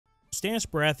Stannis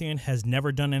Baratheon has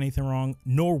never done anything wrong,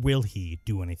 nor will he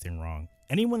do anything wrong.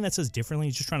 Anyone that says differently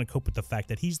is just trying to cope with the fact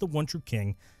that he's the one true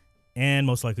king, and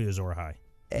most likely Azor Ahai.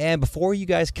 And before you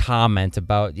guys comment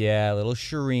about, yeah, little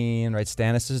Shireen, right,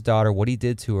 Stannis' daughter, what he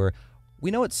did to her, we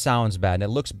know it sounds bad and it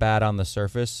looks bad on the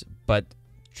surface, but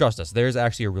trust us, there's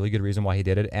actually a really good reason why he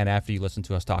did it, and after you listen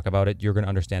to us talk about it, you're going to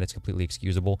understand it's completely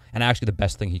excusable and actually the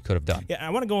best thing he could have done. Yeah, I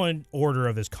want to go in order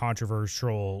of his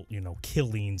controversial,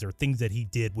 killings or things that he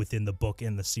did within the book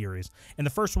and the series. And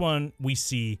the first one we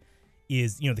see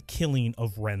is, the killing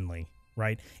of Renly,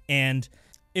 right? And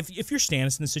if you're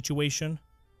Stannis in this situation,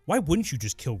 why wouldn't you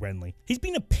just kill Renly? He's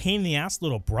being a pain-in-the-ass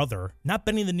little brother, not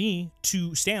bending the knee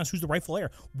to Stannis, who's the rightful heir.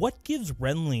 What gives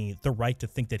Renly the right to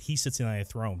think that he sits on a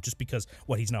throne just because,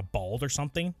 he's not bald or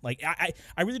something? Like, I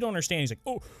really don't understand. He's like,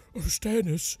 oh,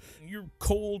 Stannis, you're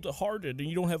cold-hearted and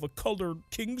you don't have a colored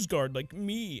Kingsguard like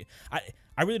me.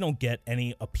 I really don't get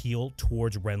any appeal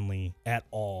towards Renly at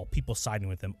all, people siding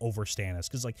with him over Stannis.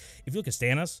 Because, if you look at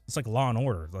Stannis, it's like Law and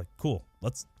Order. Like, cool,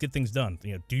 let's get things done.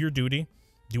 Do your duty.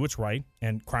 Do what's right,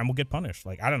 and crime will get punished.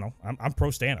 I don't know. I'm pro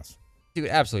Stannis. Dude,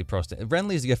 absolutely pro Stannis.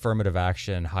 Renly's the affirmative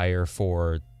action hire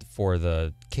for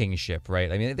the kingship,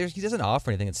 right? I mean, he doesn't offer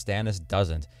anything that Stannis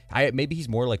doesn't. Maybe he's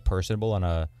more personable on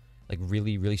a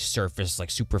really, really surface,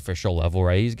 superficial level,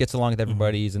 right? He gets along with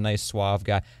everybody. He's a nice, suave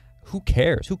guy. Who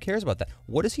cares? Who cares about that?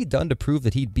 What has he done to prove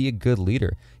that he'd be a good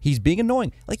leader? He's being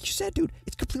annoying. Like you said, dude,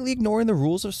 it's completely ignoring the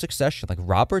rules of succession.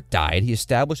 Robert died. He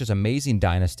established this amazing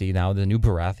dynasty, now the new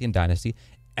Baratheon dynasty.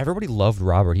 Everybody loved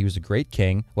Robert. He was a great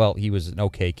king. Well, he was an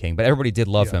okay king, but everybody did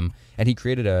love him, and he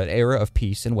created an era of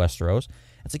peace in Westeros.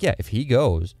 It's like, yeah, if he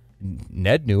goes,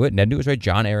 Ned knew it. Ned knew it was right.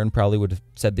 John Aaron probably would have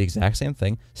said the exact same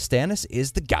thing. Stannis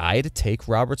is the guy to take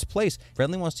Robert's place.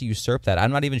 Renly wants to usurp that.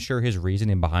 I'm not even sure his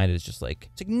reasoning behind it. It's just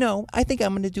no, I think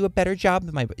I'm going to do a better job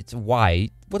than It's why?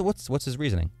 What's his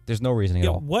reasoning? There's no reasoning at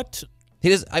all. What? He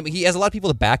does. I mean, he has a lot of people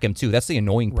to back him too. That's the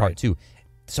annoying part too.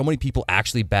 So many people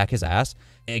actually back his ass.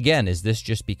 Again, is this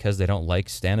just because they don't like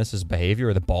Stannis' behavior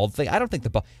or the bald thing? I don't think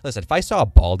listen, if I saw a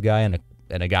bald guy and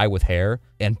a guy with hair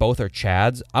and both are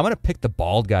Chads, I'm going to pick the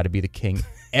bald guy to be the king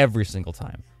every single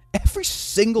time. Every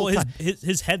single time.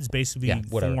 His head's basically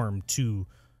formed to,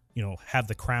 have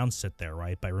the crown sit there,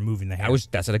 right, by removing the hair.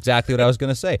 That's exactly what I was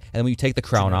going to say. And then when you take the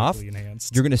crown off,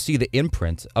 you're going to see the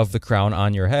imprint of the crown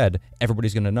on your head.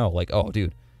 Everybody's going to know, oh,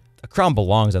 dude, a crown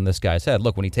belongs on this guy's head.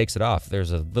 Look, when he takes it off,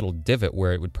 there's a little divot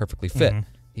where it would perfectly fit.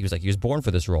 He was born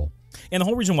for this role. And the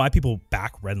whole reason why people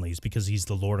back Renly is because he's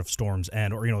the Lord of Storm's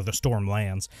End, or, the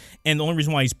Stormlands. And the only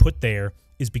reason why he's put there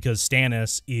is because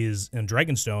Stannis is in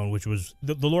Dragonstone, which was,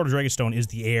 the Lord of Dragonstone is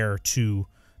the heir to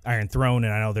Iron Throne.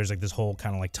 And I know there's this whole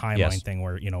kind of timeline thing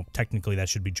where, technically that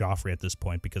should be Joffrey at this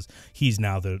point because he's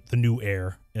now the new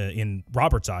heir in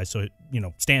Robert's eyes. So,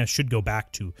 Stannis should go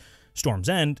back to Storm's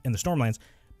End and the Stormlands.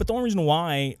 But the only reason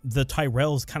why the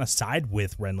Tyrells kind of side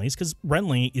with Renly is because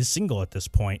Renly is single at this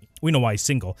point. We know why he's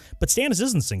single. But Stannis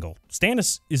isn't single.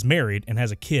 Stannis is married and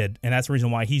has a kid, and that's the reason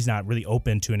why he's not really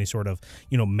open to any sort of,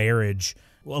 marriage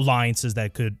alliances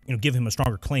that could, give him a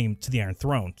stronger claim to the Iron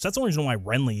Throne. So that's the only reason why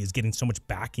Renly is getting so much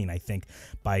backing, I think,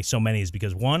 by so many is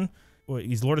because, one,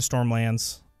 he's Lord of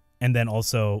Stormlands, and then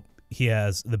also he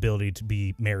has the ability to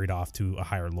be married off to a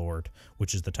higher lord,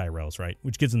 which is the Tyrells, right?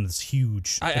 Which gives him this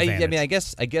huge advantage. I mean, I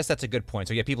guess that's a good point.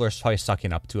 So yeah, people are probably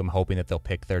sucking up to him, hoping that they'll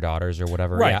pick their daughters or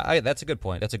whatever. Right. Yeah, that's a good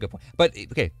point. That's a good point. But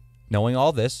okay, knowing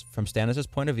all this from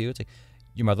Stannis' point of view, it's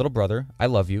you're my little brother. I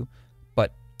love you,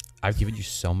 but I've given you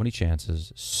so many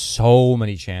chances.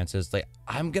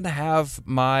 I'm gonna have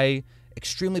my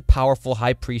extremely powerful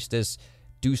high priestess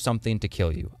do something to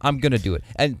kill you. I'm gonna do it.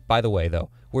 And by the way, though,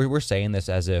 we're saying this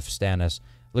as if Stannis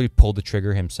literally pulled the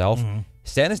trigger himself.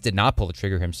 Stannis did not pull the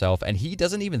trigger himself, and he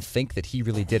doesn't even think that he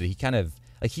really did it. He kind of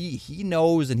he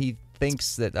knows and he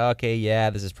thinks that, okay, yeah,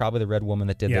 this is probably the Red Woman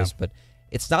that did this, but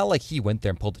it's not like he went there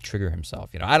and pulled the trigger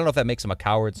himself. I don't know if that makes him a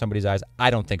coward in somebody's eyes. I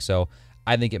don't think so.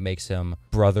 I think it makes him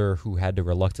brother who had to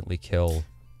reluctantly kill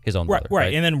his own brother.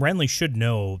 Right. And then Renly should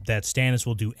know that Stannis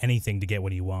will do anything to get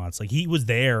what he wants. He was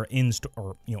there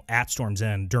at Storm's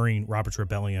End during Robert's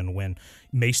Rebellion when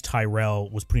Mace Tyrell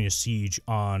was putting a siege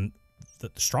on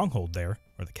the stronghold there,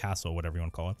 or the castle, whatever you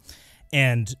want to call it.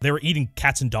 And they were eating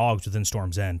cats and dogs within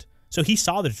Storm's End. So he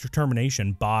saw the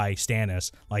determination by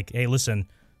Stannis, hey, listen,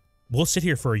 we'll sit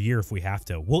here for a year if we have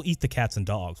to. We'll eat the cats and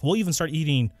dogs. We'll even start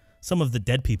eating some of the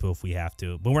dead people if we have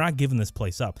to, but we're not giving this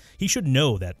place up. He should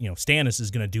know that, Stannis is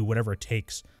going to do whatever it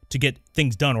takes to get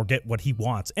things done or get what he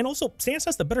wants. And also, Stannis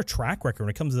has the better track record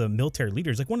when it comes to the military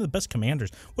leaders, one of the best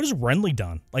commanders. What has Renly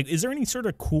done? Is there any sort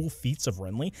of cool feats of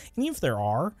Renly? And even if there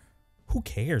are, who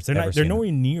cares? They're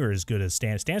nowhere near as good as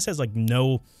Stannis. Stannis has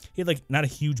he had not a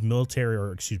huge military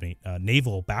or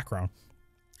naval background.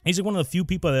 He's like one of the few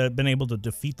people that have been able to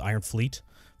defeat the Iron Fleet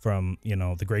from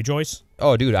the Greyjoys.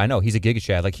 Oh, dude, I know he's a Giga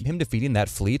Chad. Like him defeating that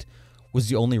fleet was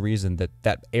the only reason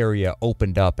that area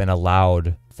opened up and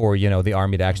allowed for the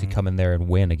army to actually come in there and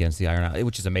win against the Iron Island,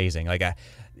 which is amazing. Like,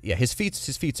 his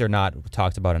feats are not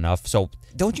talked about enough. So,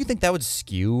 don't you think that would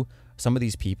skew some of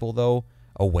these people though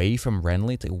away from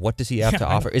Renly? What does he have to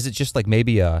offer? Is it just like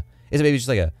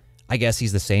I guess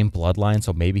he's the same bloodline,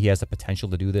 so maybe he has the potential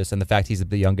to do this. And the fact he's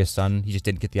the youngest son, he just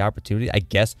didn't get the opportunity. I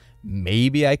guess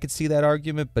maybe I could see that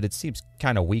argument, but it seems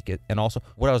kind of weak. And also,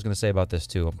 what I was going to say about this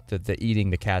too, the eating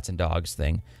the cats and dogs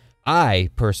thing.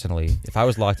 I personally, if I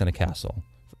was locked in a castle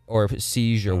or if it's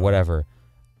siege or whatever,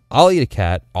 I'll eat a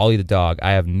cat, I'll eat a dog.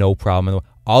 I have no problem.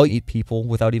 I'll eat people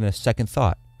without even a second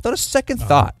thought. Without a second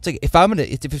thought. It's like if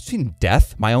it's between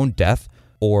death, my own death,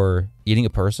 or eating a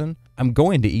person, I'm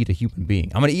going to eat a human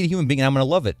being. I'm going to eat a human being, and I'm going to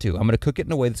love it, too. I'm going to cook it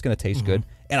in a way that's going to taste good,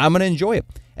 and I'm going to enjoy it.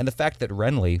 And the fact that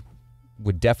Renly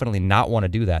would definitely not want to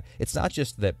do that, it's not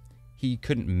just that he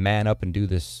couldn't man up and do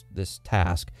this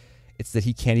task. It's that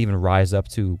he can't even rise up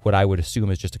to what I would assume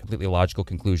is just a completely logical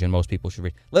conclusion most people should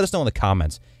read. Let us know in the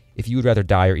comments if you would rather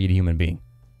die or eat a human being.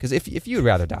 Because if you would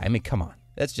rather die, I mean, come on.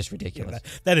 That's just ridiculous.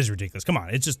 Yeah, that is ridiculous. Come on.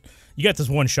 It's just, you got this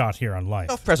one shot here on life.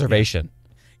 Self-preservation. Yeah.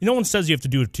 No one says you have to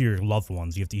do it to your loved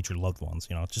ones. You have to eat your loved ones.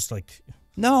 It's just like...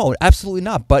 No, absolutely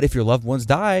not. But if your loved ones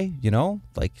die, your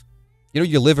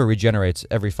liver regenerates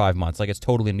every 5 months. Like, it's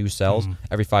totally new cells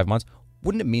every 5 months.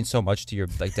 Wouldn't it mean so much to your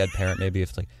dead parent maybe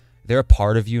if they're a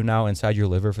part of you now inside your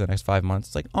liver for the next 5 months?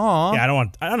 It's like, aw. Yeah, I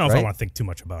don't know if I want to think too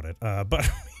much about it. But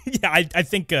yeah, I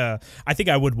think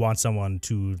I would want someone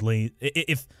to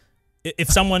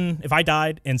if I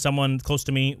died and someone close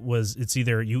to me it's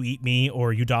either you eat me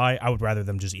or you die, I would rather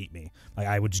them just eat me. Like,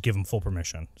 I would just give them full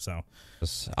permission. So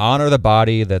just honor the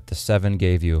body that the Seven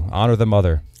gave you. Honor the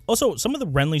mother. Also, some of the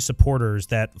Renly supporters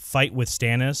that fight with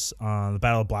Stannis on the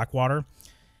Battle of Blackwater,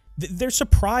 they're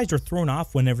surprised or thrown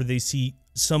off whenever they see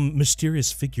some mysterious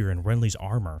figure in Renly's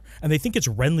armor, and they think it's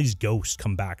Renly's ghost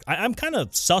come back. I'm kind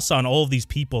of sus on all of these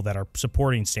people that are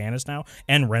supporting Stannis now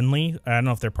and Renly. I don't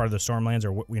know if they're part of the Stormlands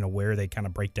or where they kind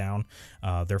of break down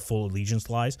their full allegiance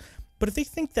lies. But if they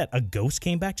think that a ghost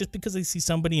came back just because they see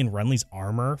somebody in Renly's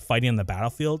armor fighting on the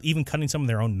battlefield, even cutting some of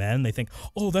their own men, they think,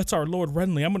 oh, that's our Lord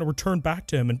Renly. I'm going to return back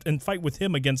to him and fight with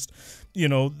him against, the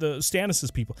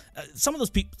Stannis' people. Some of those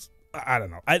people... I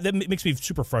don't know. That makes me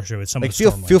super frustrated with some of the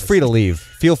Stormlanders. Feel free to leave.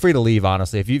 Feel free to leave,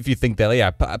 honestly. If you think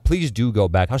that, please do go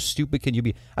back. How stupid can you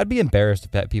be? I'd be embarrassed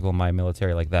if people in my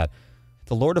military like that.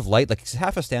 The Lord of Light,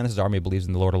 half of Stannis' army believes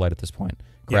in the Lord of Light at this point,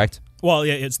 correct? Yeah. Well,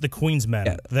 yeah, it's the Queen's men.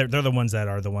 Yeah. They're the ones that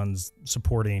are the ones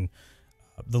supporting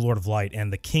the Lord of Light,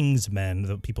 and the King's men,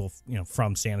 the people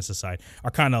from Stannis' side,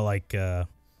 are kind of like I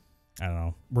don't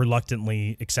know,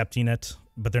 reluctantly accepting it.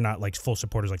 But they're not full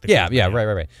supporters like the Queen. Yeah,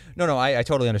 right. No, I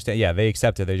totally understand. Yeah, they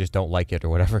accept it. They just don't like it or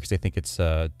whatever because they think it's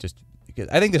just.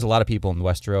 I think there's a lot of people in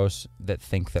Westeros that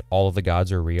think that all of the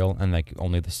gods are real and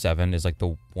only the Seven is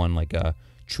the one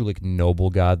true noble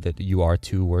god that you are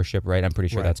to worship. Right? I'm pretty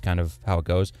sure that's kind of how it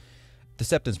goes. The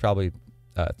Septons probably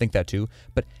think that too,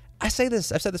 but. I've said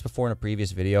this before in a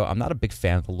previous video. I'm not a big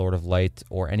fan of the Lord of Light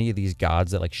or any of these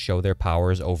gods that show their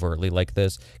powers overtly like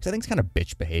this because I think it's kind of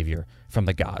bitch behavior from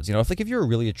the gods. If you're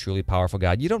really a truly powerful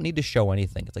god, you don't need to show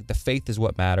anything. It's the faith is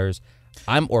what matters.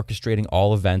 I'm orchestrating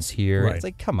all events here. Right.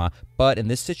 It's come on. But in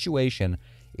this situation,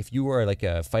 if you are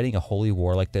fighting a holy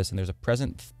war like this and there's a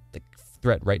present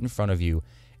threat right in front of you,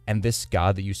 and this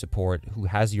god that you support who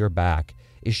has your back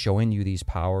is showing you these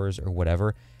powers or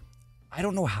whatever. I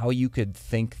don't know how you could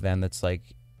think then that's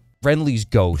Renly's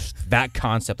ghost, that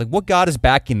concept. What god is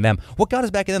backing them? What god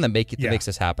is backing them that makes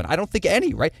this happen? I don't think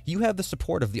any, right? You have the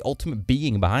support of the ultimate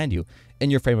being behind you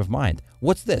in your frame of mind.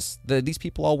 What's this? These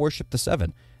people all worship the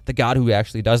Seven, the god who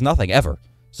actually does nothing ever.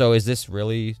 So is this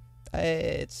really...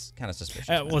 It's kind of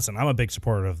suspicious. Listen, I'm a big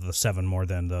supporter of the Seven more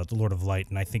than the Lord of Light,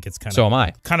 and I think it's kind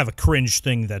of a cringe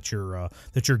thing that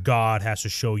your god has to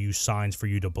show you signs for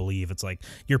you to believe. It's like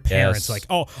your parents,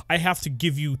 oh, I have to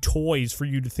give you toys for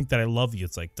you to think that I love you.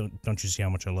 It's like, don't you see how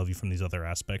much I love you from these other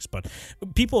aspects? But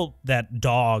people that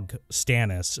dog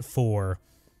Stannis for,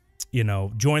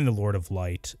 join the Lord of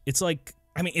Light, it's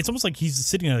it's almost like he's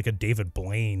sitting like a David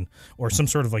Blaine or some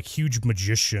sort of huge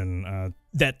magician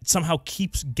that somehow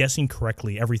keeps guessing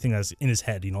correctly everything that's in his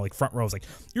head. Front row is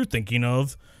you're thinking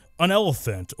of an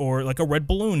elephant or a red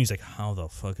balloon. He's how the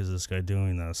fuck is this guy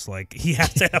doing this? He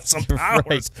has to have some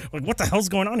powers. What the hell's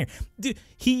going on here? Dude,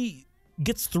 he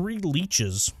gets 3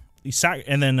 leeches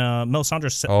And then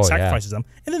Melisandre sacrifices them,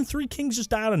 and then 3 kings just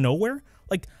die out of nowhere.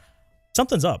 Like,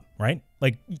 something's up, right?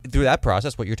 Like, through that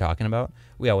process, what you're talking about,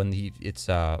 when it's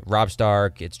Robb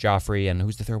Stark, it's Joffrey, and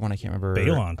who's the third one? I can't remember.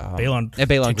 Balon. Balon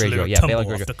Greyjoy. Yeah, Balon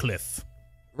Greyjoy. Off the cliff.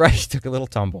 Right, he took a little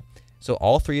tumble. So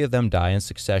all 3 of them die in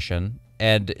succession,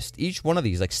 and each one of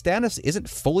these, like, Stannis isn't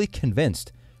fully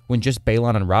convinced when just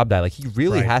Balon and Robb die. Like, he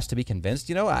really has to be convinced,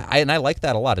 you know? And I like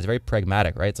that a lot. It's very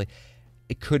pragmatic, right? It's like,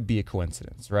 it could be a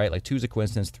coincidence, right? Like, 2's a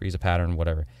coincidence, 3's a pattern,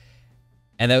 whatever.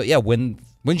 And when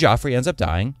Joffrey ends up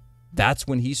dying, that's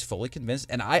when he's fully convinced,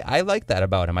 and I like that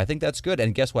about him. I think that's good,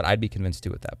 and guess what? I'd be convinced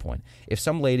too at that point. If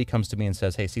some lady comes to me and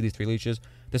says, hey, see these 3 leeches?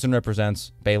 This one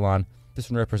represents Balon, this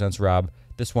one represents Robb,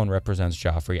 this one represents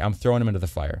Joffrey. I'm throwing them into the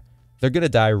fire. They're going to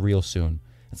die real soon.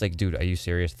 It's like, dude, are you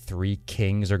serious? 3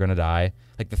 kings are going to die?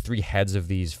 Like, the 3 heads of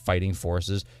these fighting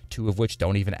forces, 2 of which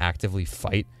don't even actively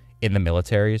fight in the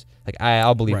militaries? Like,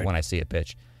 I'll believe it when I see it,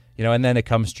 bitch. You know, and then it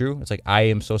comes true. It's like, I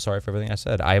am so sorry for everything I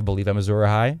said. I believe I'm Azor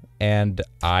Ahai, and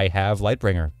I have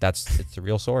Lightbringer. It's a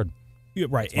real sword. Yeah,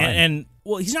 right. And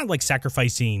well, he's not like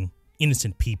sacrificing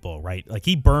innocent people, right? Like,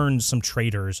 he burns some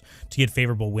traitors to get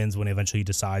favorable wins when eventually he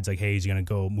decides, like, hey, he's going to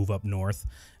go move up north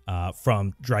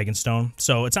from Dragonstone.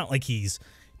 So it's not like he's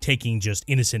taking just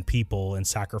innocent people and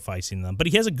sacrificing them. But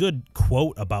he has a good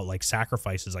quote about, like,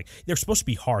 sacrifices. Like, they're supposed to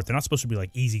be hard. They're not supposed to be,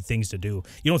 like, easy things to do.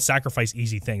 You don't sacrifice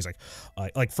easy things.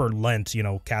 Like for Lent, you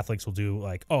know, Catholics will do,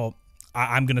 like, oh,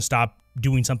 I'm going to stop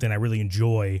doing something I really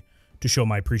enjoy to show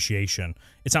my appreciation.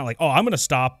 It's not like, oh, I'm going to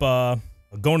stop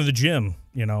going to the gym,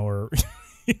 you know, or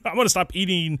I'm going to stop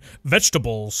eating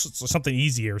vegetables, something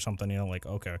easy or something, you know, like,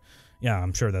 okay. Yeah,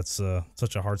 I'm sure that's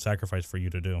such a hard sacrifice for you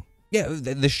to do. Yeah,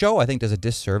 the show, I think, does a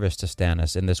disservice to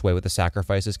Stannis in this way with the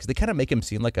sacrifices, because they kind of make him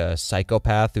seem like a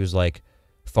psychopath who's, like,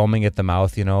 foaming at the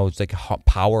mouth, you know, it's like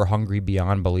power hungry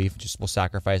beyond belief, just will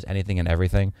sacrifice anything and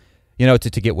everything, you know, to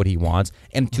get what he wants.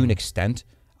 And to an extent,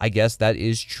 I guess that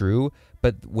is true,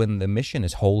 but when the mission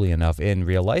is holy enough in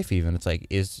real life even, it's like,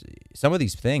 is some of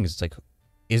these things, it's like,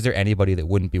 is there anybody that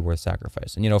wouldn't be worth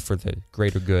sacrificing, you know, for the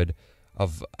greater good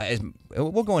of,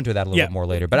 we'll go into that a little bit more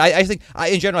later. But I think,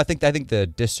 in general, I think the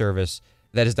disservice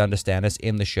that is done to Stannis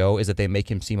in the show is that they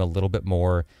make him seem a little bit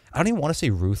more, I don't even want to say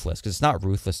ruthless, because it's not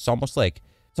ruthless. It's almost like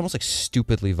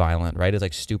stupidly violent, right? It's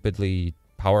like stupidly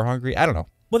power hungry. I don't know.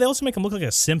 Well, they also make him look like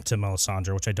a simp to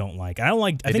Melisandre, which I don't like. I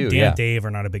think Dan and Dave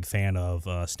are not a big fan of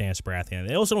Stannis Baratheon.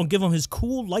 They also don't give him his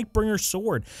cool Lightbringer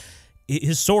sword.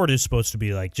 His sword is supposed to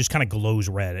be like, just kind of glows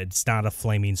red. It's not a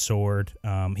flaming sword.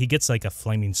 He gets like a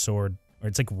flaming sword, or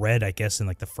it's like red, I guess, in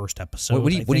like the first episode.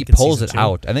 When he pulls it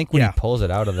out, I think when he pulls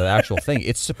it out of the actual thing,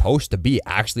 it's supposed to be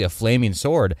actually a flaming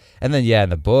sword. And then, in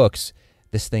the books,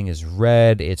 this thing is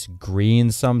red, it's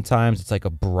green sometimes, it's like a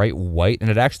bright white, and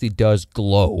it actually does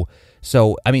glow.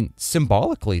 So, I mean,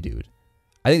 symbolically, dude,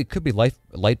 I think it could be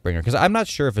Lightbringer, because I'm not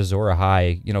sure if Azor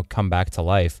Ahai, you know, come back to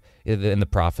life in the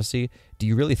prophecy. Do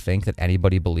you really think that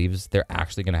anybody believes they're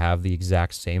actually going to have the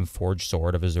exact same forged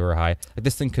sword of Azor Ahai? Like,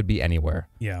 this thing could be anywhere.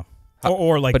 Yeah.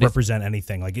 Or like represent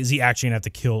anything. Like, is he actually going to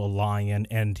have to kill a lion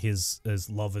and his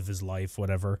love of his life,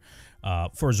 whatever,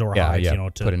 for Azor Ahai, you know,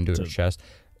 to put into his chest?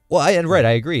 Well, I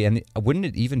agree. And wouldn't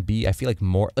it even be, I feel like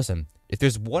more, listen, if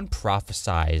there's one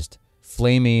prophesized,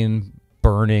 flaming,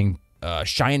 burning,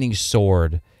 shining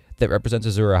sword that represents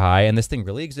Azor Ahai, and this thing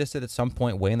really existed at some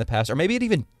point way in the past, or maybe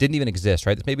it didn't even exist,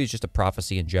 right? Maybe it's just a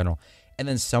prophecy in general. And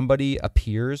then somebody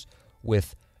appears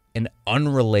with an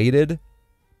unrelated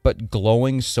but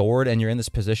glowing sword, and you're in this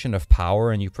position of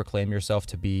power, and you proclaim yourself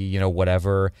to be, you know,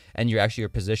 whatever, and you're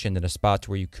positioned in a spot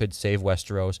where you could save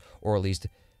Westeros, or at least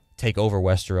take over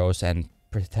Westeros and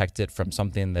protect it from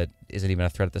something that isn't even a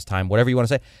threat at this time, whatever you want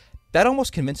to say. That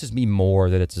almost convinces me more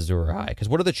that it's Azor Ahai, because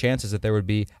what are the chances that there would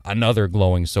be another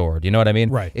glowing sword? You know what I mean?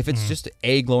 Right. If it's just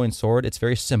a glowing sword, it's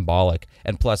very symbolic.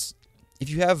 And plus, if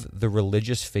you have the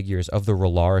religious figures of the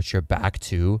R'hllor at your back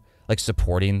too, like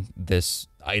supporting this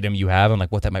item you have and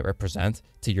like what that might represent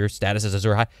to your status as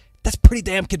Azor Ahai, that's pretty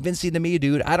damn convincing to me,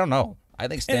 dude. I don't know. I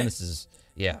think Stannis is,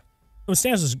 yeah. Well,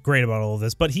 Stannis is great about all of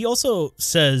this, but he also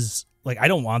says, like, I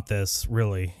don't want this,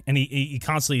 really. And he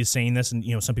constantly is saying this, and,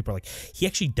 you know, some people are like, he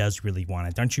actually does really want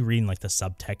it. Aren't you reading, like, the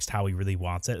subtext, how he really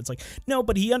wants it? It's like, no,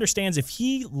 but he understands if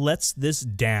he lets this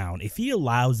down, if he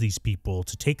allows these people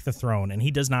to take the throne, and he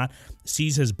does not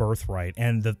seize his birthright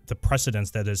and the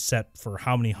precedence that is set for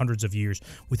how many hundreds of years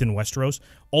within Westeros,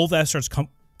 all that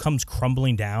comes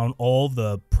crumbling down. All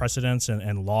the precedents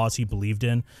and laws he believed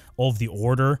in, all of the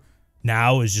order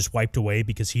now is just wiped away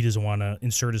because he doesn't want to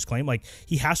insert his claim. Like,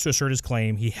 he has to assert his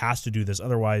claim. He has to do this.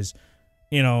 Otherwise,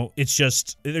 you know, it's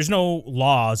just, there's no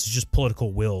laws. It's just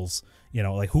political wills. You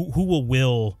know, like who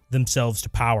will themselves to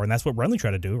power, and that's what Renly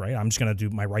tried to do, right? I'm just gonna do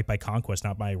my right by conquest,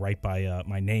 not my right by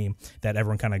my name that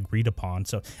everyone kind of agreed upon.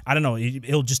 So I don't know,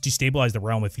 it'll just destabilize the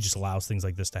realm if he just allows things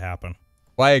like this to happen.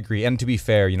 Well, I agree, and to be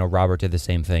fair, you know, Robert did the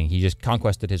same thing. He just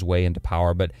conquested his way into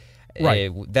power, but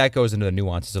that goes into the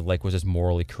nuances of like, was this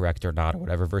morally correct or not, or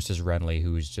whatever. Versus Renly,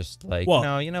 who's just like, well,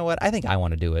 no, you know what? I think I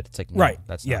want to do it. It's like, no, right,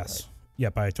 that's not right.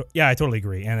 Yep, I totally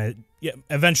agree, and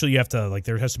eventually you have to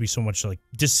there has to be so much like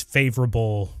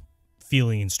disfavorable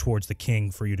feelings towards the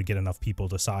king for you to get enough people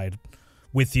to side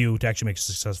with you to actually make a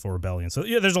successful rebellion. So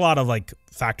there's a lot of like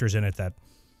factors in it that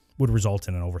would result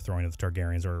in an overthrowing of the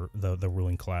Targaryens or the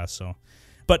ruling class. So,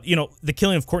 but the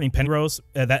killing of Courtney Penrose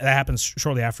that happens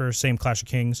shortly after, same Clash of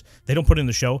Kings. They don't put it in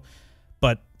the show,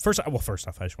 but first off,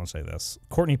 I just want to say this: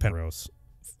 Courtney Penrose.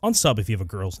 Unsub if you have a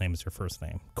girl's name as your first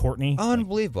name. Courtney.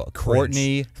 Unbelievable. Like,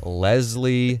 Courtney,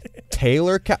 Leslie,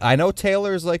 Taylor. I know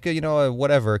Taylor's like a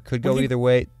whatever. Could go either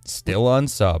way. Still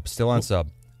unsub. Still unsub.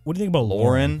 What do you think about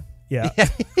Lauren? Yeah.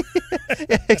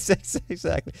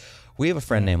 Exactly. We have a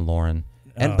friend named Lauren.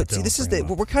 But see, this is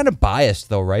we're kind of biased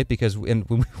though, right? Because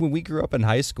when we grew up in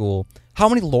high school, how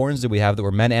many Laurens did we have that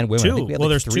were men and women? Two. I think we had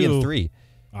there's three two. and three.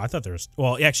 I thought there was...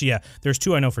 Well, actually, yeah. There's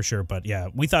two I know for sure, but yeah.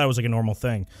 We thought it was like a normal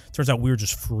thing. Turns out we were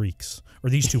just freaks. Or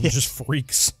these two were just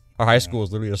freaks. Our high school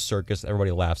is literally a circus.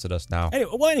 Everybody laughs at us now.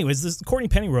 Anyways, this Courtney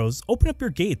Penrose, open up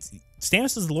your gates.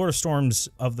 Stannis is the Lord of Storms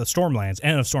of the Stormlands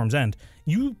and of Storm's End.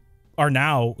 You are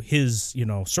now his,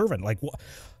 servant. Like,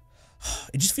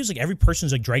 it just feels like every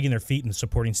person's like dragging their feet and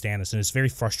supporting Stannis, and it's very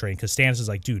frustrating because Stannis is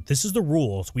like, dude, this is the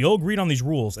rules. We all agreed on these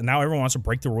rules, and now everyone wants to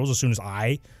break the rules as soon as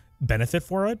I benefit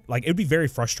for it. Like, it would be very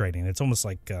frustrating. It's almost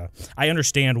like I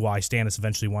understand why Stannis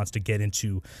eventually wants to get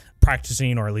into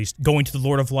practicing, or at least going to the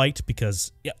Lord of Light,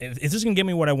 because if this is going to give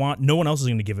me what I want, no one else is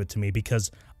going to give it to me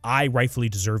because I rightfully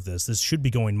deserve this. This should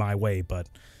be going my way, but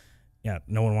yeah,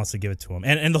 no one wants to give it to him.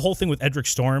 And the whole thing with Edric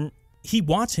Storm, he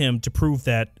wants him to prove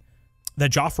that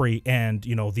Joffrey and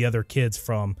the other kids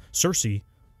from Cersei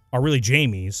are really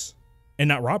Jaime's and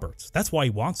not Robert's. That's why he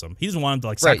wants them. He doesn't want him to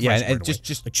like sacrifice him. And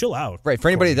just like, chill out. Right. For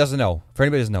anybody that doesn't know,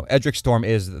 Edric Storm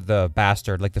is the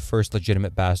bastard, like the first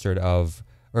legitimate bastard or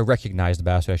recognized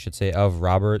bastard, I should say, of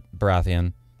Robert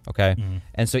Baratheon. Okay. Mm-hmm.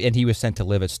 And he was sent to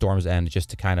live at Storm's End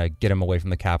just to kind of get him away from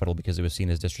the capital because it was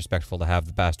seen as disrespectful to have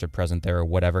the bastard present there or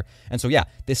whatever. And so, yeah,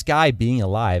 this guy being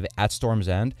alive at Storm's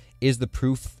End is the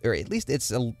proof, or at least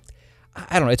it's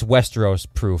I don't know, it's Westeros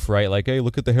proof, right? Like, hey,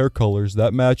 look at the hair colors.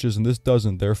 That matches and this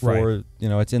doesn't. Therefore, right.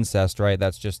 It's incest, right?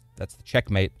 That's the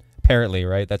checkmate, apparently,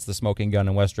 right? That's the smoking gun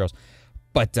in Westeros.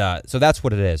 But, so that's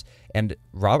what it is. And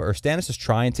Stannis is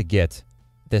trying to get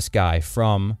this guy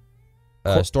from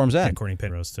Storm's End. And Courtney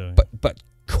Penrose, too. But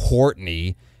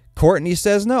Courtney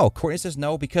says no. Courtney says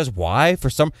no because why? For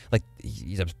some, like,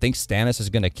 he thinks Stannis is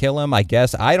going to kill him, I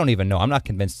guess. I don't even know. I'm not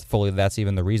convinced fully that's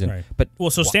even the reason. Right. But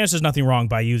Stannis has nothing wrong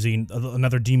by using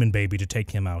another demon baby to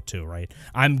take him out, too, right?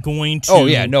 I'm going to... Oh,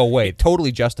 yeah, no way.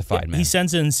 Totally justified, man. He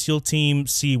sends in SEAL Team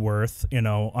Seaworth,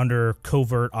 under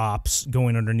covert ops,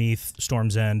 going underneath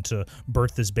Storm's End to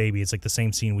birth this baby. It's like the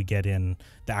same scene we get in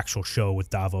the actual show with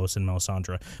Davos and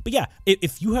Melisandre. But yeah,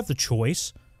 if you have the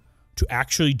choice to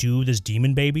actually do this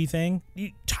demon baby thing,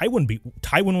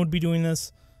 Tywin would be doing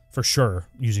this for sure,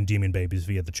 using demon babies if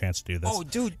he had the chance to do this. Oh,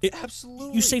 dude,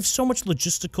 absolutely. You save so much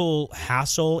logistical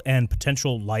hassle and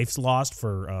potential lives lost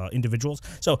for individuals.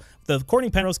 So the Courtney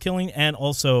Penrose killing and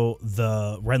also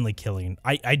the Renly killing,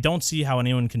 I don't see how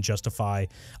anyone can justify,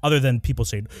 other than people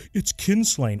saying it's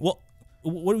kinslaying. Well,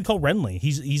 what do we call Renly?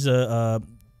 He's a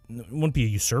wouldn't be a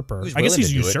usurper. I guess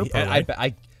he's a usurper.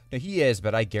 Right? He is,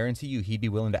 but I guarantee you he'd be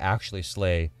willing to actually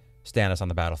slay Stannis on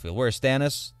the battlefield. Whereas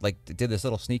Stannis, like, did this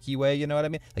little sneaky way, you know what I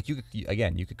mean? Like, you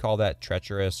could call that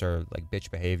treacherous or, like,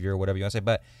 bitch behavior or whatever you want to say,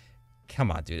 but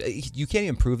come on, dude. You can't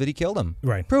even prove that he killed him.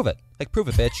 Right. Prove it. Like, prove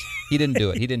it, bitch. He didn't do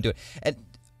it. And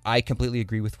I completely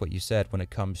agree with what you said when it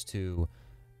comes to,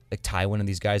 like, Tywin and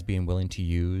these guys being willing to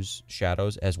use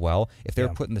shadows as well. If they were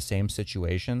put in the same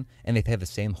situation and they have the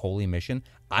same holy mission,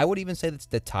 I would even say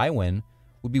that Tywin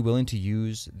would be willing to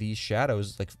use these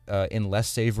shadows like in less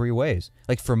savory ways,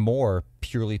 like for more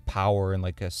purely power and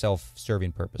like a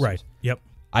self-serving purposes. Right. Yep.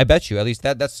 I bet you. At least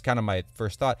that's kind of my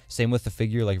first thought. Same with the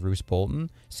figure like Roose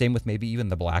Bolton. Same with maybe even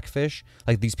the Blackfish.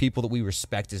 Like these people that we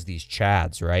respect as these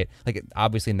chads, right? Like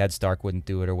obviously Ned Stark wouldn't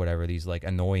do it or whatever. These like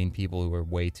annoying people who are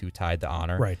way too tied to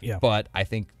honor. Right. Yeah. But I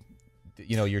think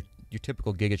your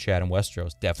typical Giga Chad in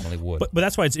Westeros definitely would. But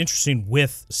that's why it's interesting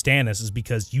with Stannis, is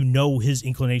because his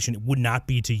inclination would not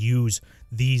be to use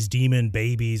these demon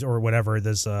babies or whatever,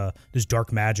 this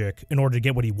dark magic, in order to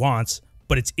get what he wants,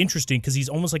 But it's interesting because he's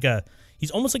almost like a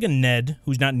Ned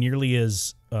who's not nearly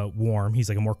as warm. He's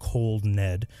like a more cold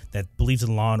Ned that believes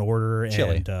in law and order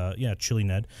Chilly. and chilly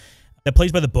Ned that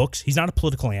plays by the books. He's not a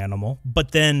political animal,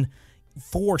 but then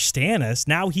for Stannis,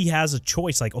 now he has a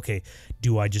choice. Like, okay,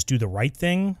 do I just do the right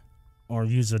thing or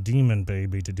use a demon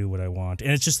baby to do what I want?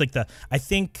 And it's just like I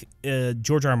think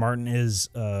George R. R. Martin is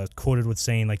quoted with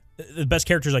saying like the best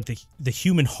character is like the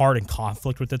human heart in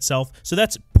conflict with itself. So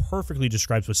that's perfectly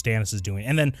describes what Stannis is doing.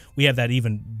 And then we have that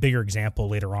even bigger example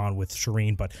later on with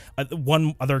Shireen. But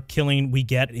one other killing we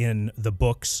get in the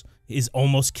books is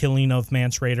almost killing of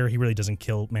Mance Rayder. He really doesn't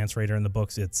kill Mance Rayder in the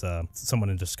books. It's someone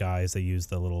in disguise. They use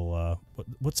the little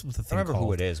what's the thing I remember called?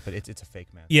 who it is, but it's a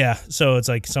fake man. Yeah, so it's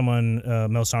like someone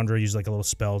Melisandre used like a little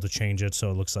spell to change it,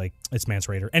 so it looks like it's Mance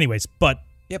Rayder. Anyways, but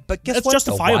yeah, but guess that's what?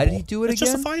 justifiable. Why did he do it it's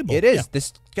again? Justifiable. It is. Yeah.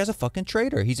 This guy's a fucking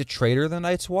traitor. He's a traitor of the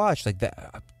Night's Watch. Like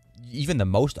that. Even the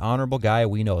most honorable guy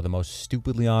we know, the most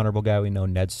stupidly honorable guy we know,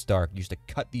 Ned Stark, used to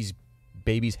cut these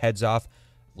babies' heads off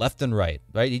left and right.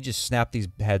 He just snapped these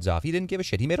heads off. He didn't give a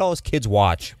shit. He made all his kids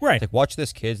watch. Right. It's like, watch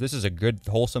this, kids. This is a good,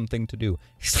 wholesome thing to do.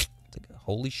 It's like,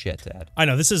 holy shit, Dad. I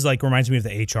know this is like reminds me of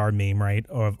the HR meme, right?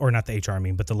 Or not the HR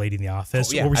meme, but the lady in the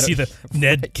office, Oh, yeah, where we see the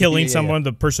Ned killing yeah. someone,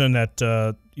 the person that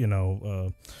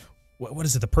what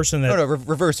is it? The person that No,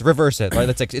 reverse it. Right?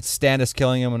 It's like it's Stannis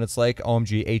killing him, and it's like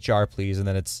OMG HR, please, and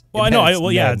then it's well, and I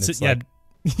know. then it's Ned, and It's it's like,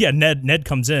 yeah. Ned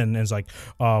comes in and is like,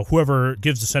 whoever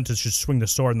gives the sentence should swing the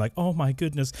sword. And like, oh my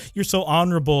goodness, you're so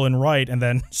honorable and right. And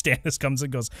then Stannis comes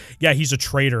and goes, yeah, he's a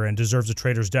traitor and deserves a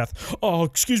traitor's death. Oh,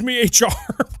 excuse me, HR.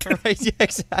 right? Yeah,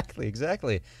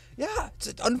 exactly. Yeah, it's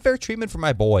an unfair treatment for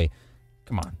my boy.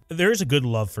 Come on. There is a good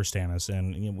love for Stannis,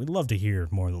 and we'd love to hear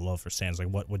more of the love for Stannis. Like,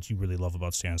 what you really love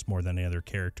about Stannis more than any other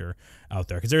character out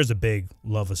there? Because there is a big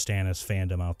love of Stannis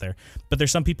fandom out there. But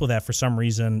there's some people that, for some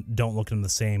reason, don't look at him the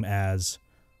same as,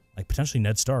 like, potentially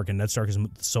Ned Stark. And Ned Stark is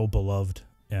so beloved,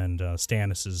 and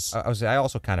Stannis is... I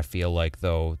also kind of feel like,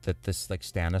 though, that this, like,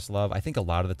 Stannis love, I think a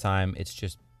lot of the time it's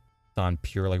just on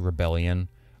pure, like, rebellion,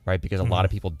 right? Because a lot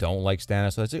of people don't like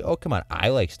Stannis. So it's like, oh, come on, I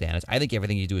like Stannis. I think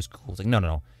everything you do is cool. It's like,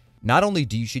 no. Not only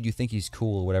should you think he's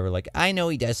cool or whatever, like, I know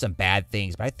he does some bad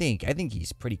things, but I think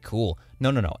he's pretty cool.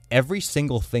 No. Every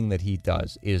single thing that he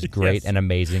does is great and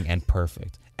amazing and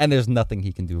perfect. And there's nothing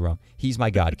he can do wrong. He's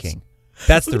my God King.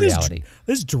 That's the reality.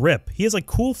 This drip. He has like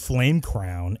cool flame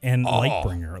crown and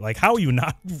Lightbringer. Like, how are you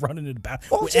not running into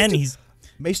battle? And he's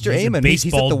Maester he's a Aemon. He's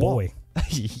at the wall. boy.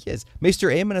 He is. Maester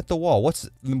Aemon at the wall. What's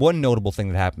one notable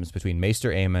thing that happens between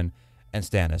Maester Aemon and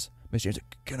Stannis? Maester Aemon's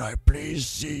like, can I please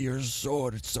see your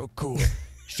sword? It's so cool.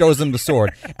 Shows him the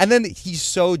sword. And then he's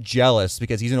so jealous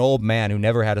because he's an old man who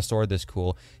never had a sword this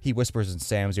cool. He whispers in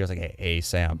Sam's ear, like, hey,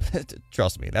 Sam,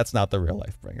 trust me, that's not the real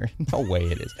life bringer. No way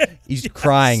it is. He's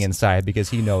crying inside because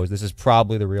he knows this is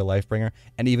probably the real life bringer.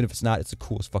 And even if it's not, it's the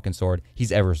coolest fucking sword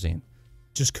he's ever seen.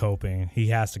 Just coping. He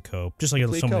has to cope. Just like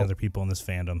so many other people in this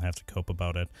fandom have to cope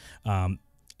about it.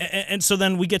 And so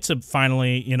then we get to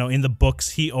finally, in the books,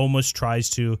 he almost tries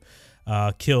to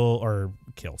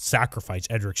sacrifice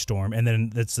Edric Storm. And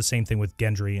then it's the same thing with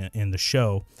Gendry in the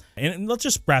show. And let's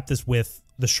just wrap this with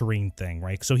the Shireen thing,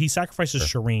 right? So he sacrifices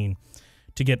Shireen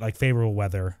to get like favorable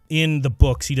weather. In the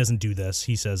books, he doesn't do this.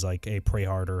 He says like, hey, pray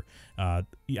harder. I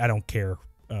don't care.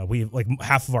 We like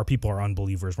half of our people are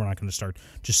unbelievers. We're not going to start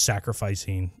just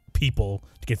sacrificing people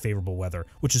to get favorable weather,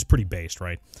 which is pretty based,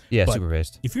 right? Yeah, but super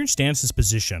based. If you're in Stannis'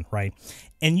 position, right,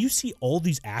 and you see all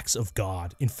these acts of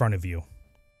God in front of you,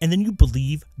 and then you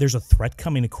believe there's a threat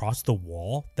coming across the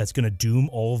wall that's going to doom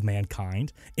all of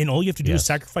mankind, and all you have to do is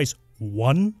sacrifice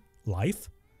one life,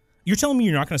 you're telling me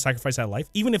you're not going to sacrifice that life,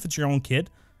 even if it's your own kid?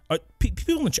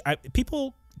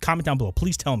 People comment down below.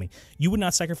 Please tell me you would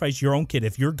not sacrifice your own kid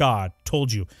if your God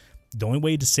told you the only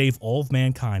way to save all of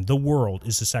mankind, the world,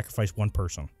 is to sacrifice one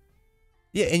person.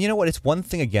 Yeah, and you know what? It's one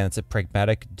thing, again, it's a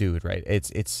pragmatic dude, right?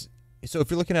 It's so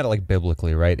if you're looking at it like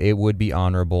biblically, right, it would be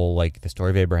honorable, like the story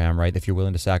of Abraham, right? If you're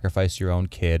willing to sacrifice your own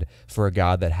kid for a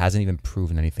God that hasn't even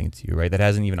proven anything to you, right? That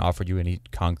hasn't even offered you any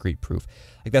concrete proof.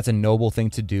 Like, that's a noble thing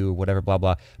to do, whatever, blah,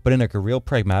 blah. But in like a real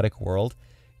pragmatic world,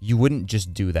 you wouldn't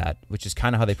just do that, which is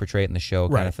kind of how they portray it in the show,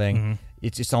 kind of thing. Mm-hmm.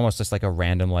 It's almost just like a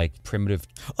random, like, primitive,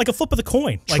 like a flip of the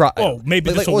coin. Like,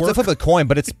 maybe this will work. It's a flip of the coin,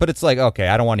 but it's like, okay,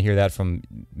 I don't want to hear that from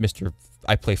Mr.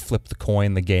 I play flip the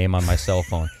coin, the game on my cell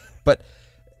phone. But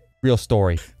real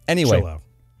story. Anyway,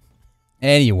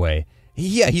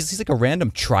 he's like a random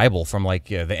tribal from like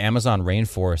the Amazon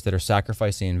rainforest that are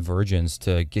sacrificing virgins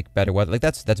to get better weather. Like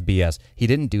that's BS. He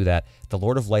didn't do that. The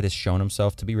Lord of Light has shown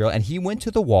himself to be real, and he went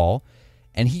to the wall.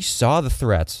 And he saw the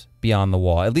threats beyond the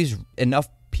wall. At least enough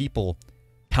people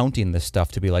counting this stuff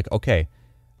to be like, okay,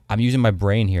 I'm using my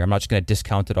brain here. I'm not just going to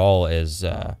discount it all as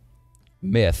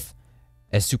myth,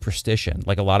 as superstition,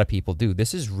 like a lot of people do.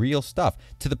 This is real stuff,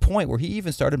 to the point where he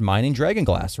even started mining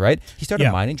dragonglass, right? He started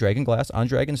mining dragonglass on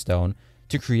Dragonstone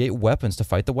to create weapons to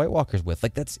fight the White Walkers with.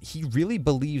 Like, he really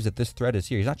believes that this threat is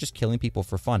here. He's not just killing people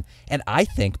for fun. And I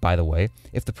think, by the way,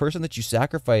 if the person that you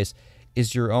sacrifice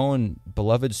is your own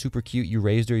beloved, super cute, you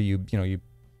raised her, you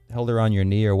held her on your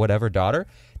knee or whatever, daughter,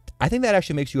 I think that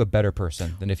actually makes you a better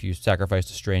person than if you sacrificed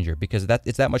a stranger, because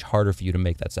it's that much harder for you to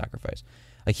make that sacrifice.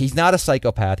 Like, he's not a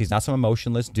psychopath. He's not some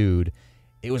emotionless dude.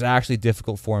 It was actually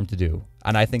difficult for him to do.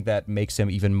 And I think that makes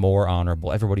him even more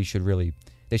honorable. Everybody should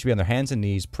they should be on their hands and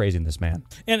knees praising this man.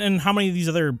 And how many of these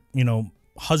other,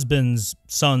 husbands,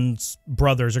 sons,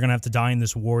 brothers are going to have to die in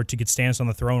this war to get Stannis on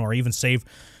the throne, or even save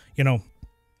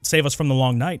us from the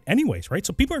long night anyways, right?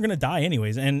 So people are going to die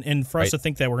anyways. And for us to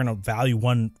think that we're going to value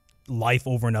one life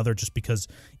over another just because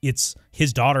it's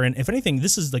his daughter, and if anything,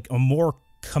 this is like a more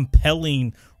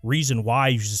compelling reason why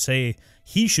you should say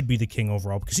he should be the king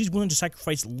overall, because he's willing to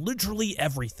sacrifice literally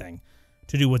everything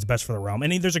to do what's best for the realm.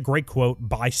 And there's a great quote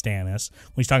by Stannis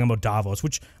when he's talking about Davos,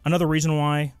 which another reason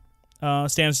why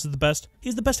Stannis is the best.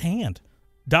 He's the best hand.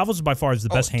 Davos by far is the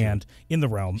best hand in the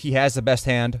realm. He has the best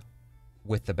hand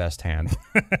with the best hand.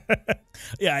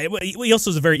 Yeah, he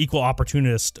also is a very equal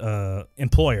opportunist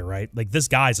employer, right? Like, this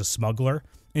guy's a smuggler.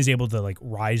 He's able to like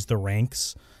rise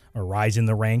in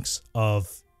the ranks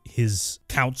of his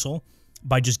council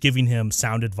by just giving him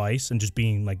sound advice and just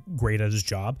being like great at his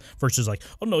job, versus like,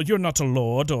 oh no, you're not a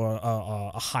lord or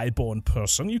a highborn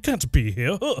person. You can't be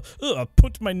here.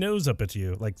 Put my nose up at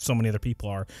you, like so many other people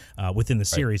are within the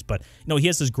series. But he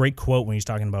has this great quote when he's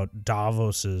talking about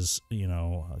Davos's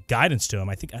guidance to him.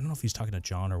 I don't know if he's talking to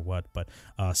Jon or what, but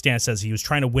Stannis says he was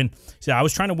trying to win. He said, I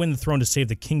was trying to win the throne to save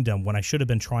the kingdom when I should have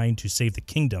been trying to save the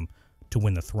kingdom to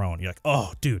win the throne. You're like,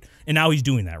 oh, dude. And now he's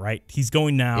doing that, right? He's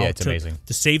going now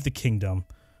to save the kingdom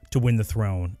to win the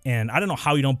throne. And I don't know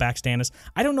how you don't back Stannis.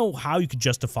 I don't know how you could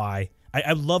justify.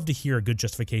 I'd love to hear a good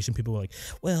justification. People are like,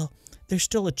 well, there's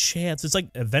still a chance. It's like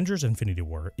Avengers Infinity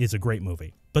War is a great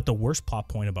movie, but the worst plot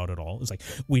point about it all is like,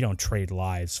 we don't trade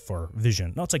lives for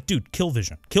Vision. No, it's like, dude, kill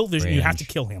Vision. Kill Vision. You have to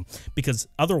kill him, because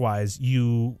otherwise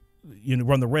you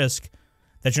run the risk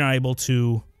that you're not able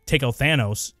to take out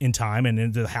Thanos in time and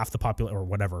into half the population or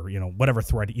whatever, whatever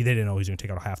threat. They didn't know he was going to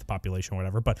take out half the population or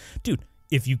whatever. But, dude,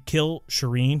 if you kill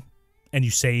Shireen and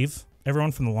you save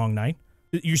everyone from the long night,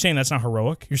 you're saying that's not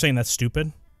heroic? You're saying that's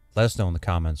stupid? Let us know in the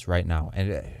comments right now.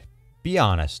 And be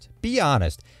honest. Be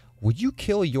honest. Would you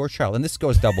kill your child? And this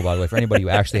goes double, by the way, for anybody who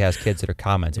actually has kids that are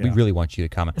commenting. We really want you to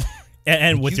comment.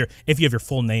 and with if you have your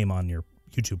full name on your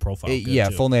YouTube profile. Yeah,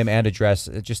 too. Full name and address.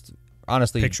 Just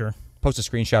honestly. Picture. Post a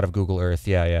screenshot of Google Earth,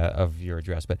 of your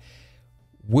address. But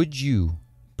would you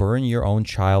burn your own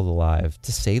child alive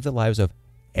to save the lives of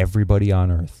everybody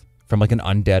on Earth from like an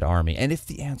undead army? And if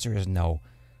the answer is no,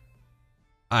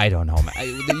 I don't know,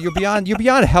 man. You're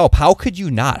beyond help. How could you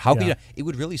not? How could you not? It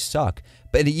would really suck.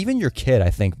 But even your kid,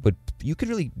 I think, I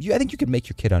think you could make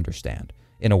your kid understand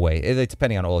in a way,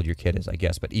 depending on how old your kid is, I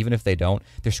guess. But even if they don't,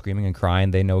 they're screaming and crying.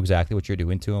 They know exactly what you're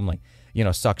doing to them. Like,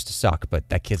 sucks to suck, but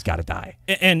that kid's got to die.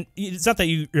 And it's not that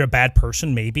you're a bad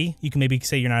person, maybe. You can maybe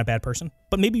say you're not a bad person,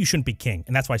 but maybe you shouldn't be king,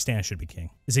 and that's why Stannis should be king.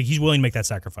 It's like he's willing to make that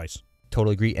sacrifice.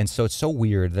 Totally agree. And so it's so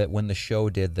weird that when the show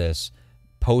did this,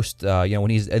 post, when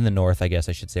he's in the North, I guess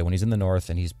I should say, when he's in the North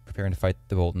and he's preparing to fight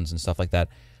the Boltons and stuff like that,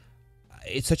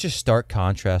 it's such a stark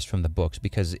contrast from the books,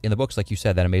 because in the books, like you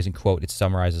said, that amazing quote, it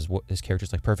summarizes what his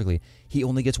character's like perfectly. He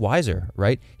only gets wiser,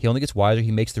 right? He only gets wiser. He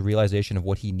makes the realization of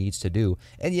what he needs to do.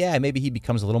 And yeah, maybe he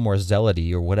becomes a little more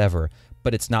zealoty or whatever,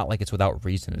 but it's not like it's without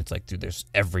reason. It's like, dude, there's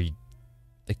every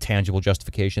tangible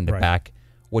justification to back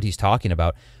what he's talking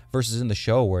about, versus in the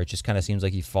show where it just kind of seems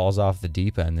like he falls off the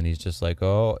deep end and he's just like,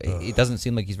 it doesn't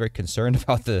seem like he's very concerned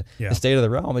about the state of the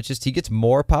realm. It's just he gets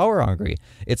more power hungry.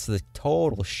 It's the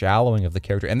total shallowing of the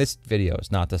character. And this video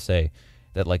is not to say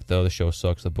that like, though the show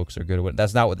sucks, the books are good.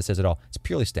 That's not what this is at all. It's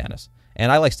purely Stannis. And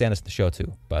I like Stannis in the show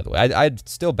too, by the way. I'd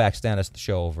still back Stannis in the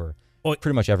show over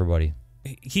pretty much everybody.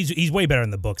 He's way better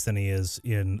in the books than he is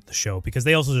in the show, because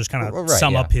they also just kind of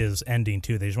sum up his ending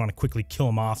too. They just want to quickly kill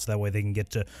him off so that way they can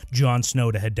get to Jon Snow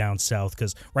to head down south,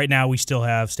 because right now we still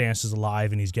have Stannis is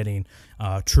alive and he's getting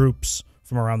troops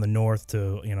from around the north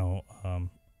to I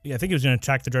think he was going to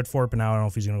attack the Dreadfort, but now I don't know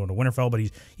if he's going to go to Winterfell. But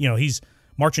he's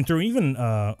marching through. Even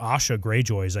Asha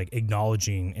Greyjoy is like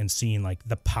acknowledging and seeing like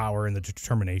the power and the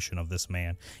determination of this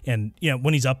man. And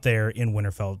when he's up there in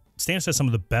Winterfell, Stannis has some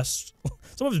of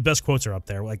his best quotes are up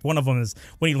there. Like one of them is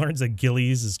when he learns that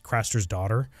Gillies is Craster's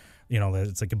daughter. That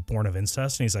it's like born of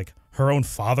incest, and he's like, her own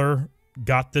father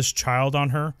got this child on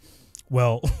her.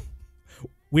 Well,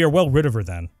 we are well rid of her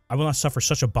then. I will not suffer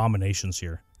such abominations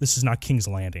here. This is not King's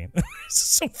Landing. This is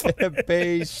so funny.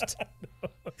 Based.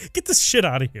 Get this shit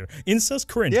out of here. Incest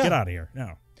cringe. Yeah. Get out of here.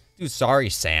 No. Dude, sorry,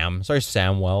 Sam. Sorry,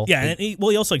 Samwell. Yeah, and he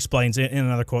also explains in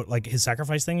another quote, like his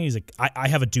sacrifice thing. He's like, I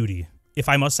have a duty. If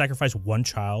I must sacrifice one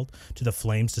child to the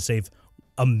flames to save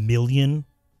 1 million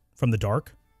from the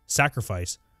dark,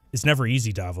 sacrifice. It's never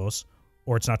easy, Davos,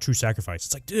 or it's not true sacrifice.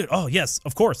 It's like, dude, oh, yes,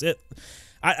 of course.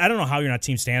 I don't know how you're not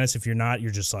Team Stannis. If you're not,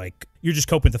 you're just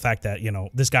coping with the fact that,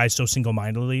 this guy's so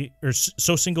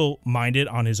single-minded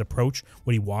on his approach,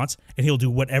 what he wants, and he'll do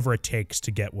whatever it takes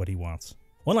to get what he wants.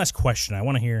 One last question. I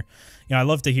want to hear, I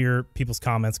love to hear people's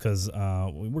comments because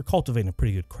we're cultivating a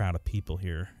pretty good crowd of people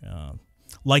here.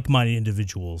 Like-minded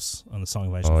individuals on the Song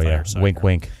of Ice and Fire side. Wink,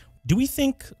 wink. Do we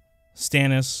think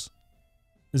Stannis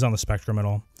is on the spectrum at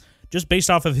all? Just based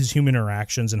off of his human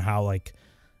interactions and how,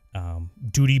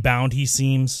 duty-bound he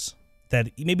seems, that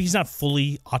maybe he's not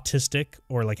fully autistic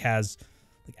or, has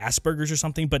Asperger's or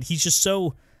something, but he's just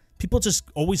so... People just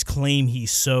always claim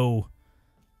he's so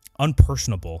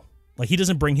unpersonable. Like, he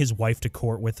doesn't bring his wife to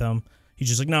court with him. He's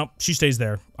just like, no, she stays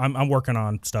there. I'm working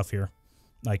on stuff here.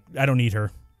 Like, I don't need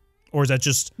her. Or is that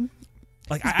just...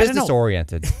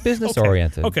 business-oriented.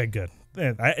 Business-oriented. Okay, good.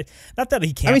 Not that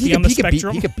he can't be on the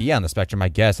spectrum. He could be on the spectrum, I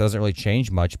guess. That doesn't really change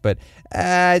much, but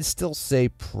I'd still say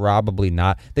probably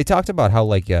not. They talked about how,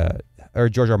 or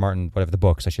George R. Martin, whatever, the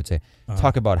books, I should say,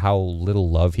 talk about how little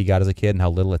love he got as a kid and how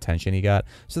little attention he got.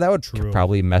 So that would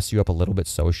probably mess you up a little bit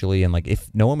socially. And, if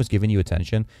no one was giving you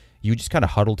attention, you just kind of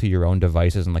huddle to your own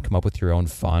devices and, come up with your own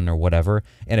fun or whatever.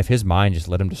 And if his mind just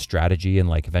led him to strategy and,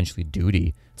 eventually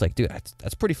duty, it's like, dude,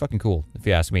 that's pretty fucking cool, if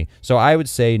you ask me. So I would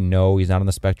say no, he's not on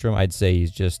the spectrum. I'd say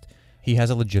he has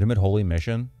a legitimate holy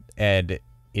mission, and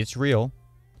it's real.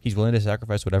 He's willing to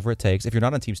sacrifice whatever it takes. If you're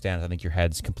not on Team Stannis, I think your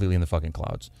head's completely in the fucking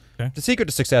clouds. Okay. The secret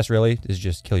to success, really, is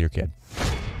just kill your kid.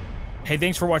 Hey,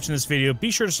 thanks for watching this video. Be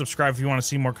sure to subscribe if you want to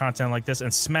see more content like this,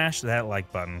 and smash that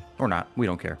like button. Or not. We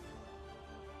don't care.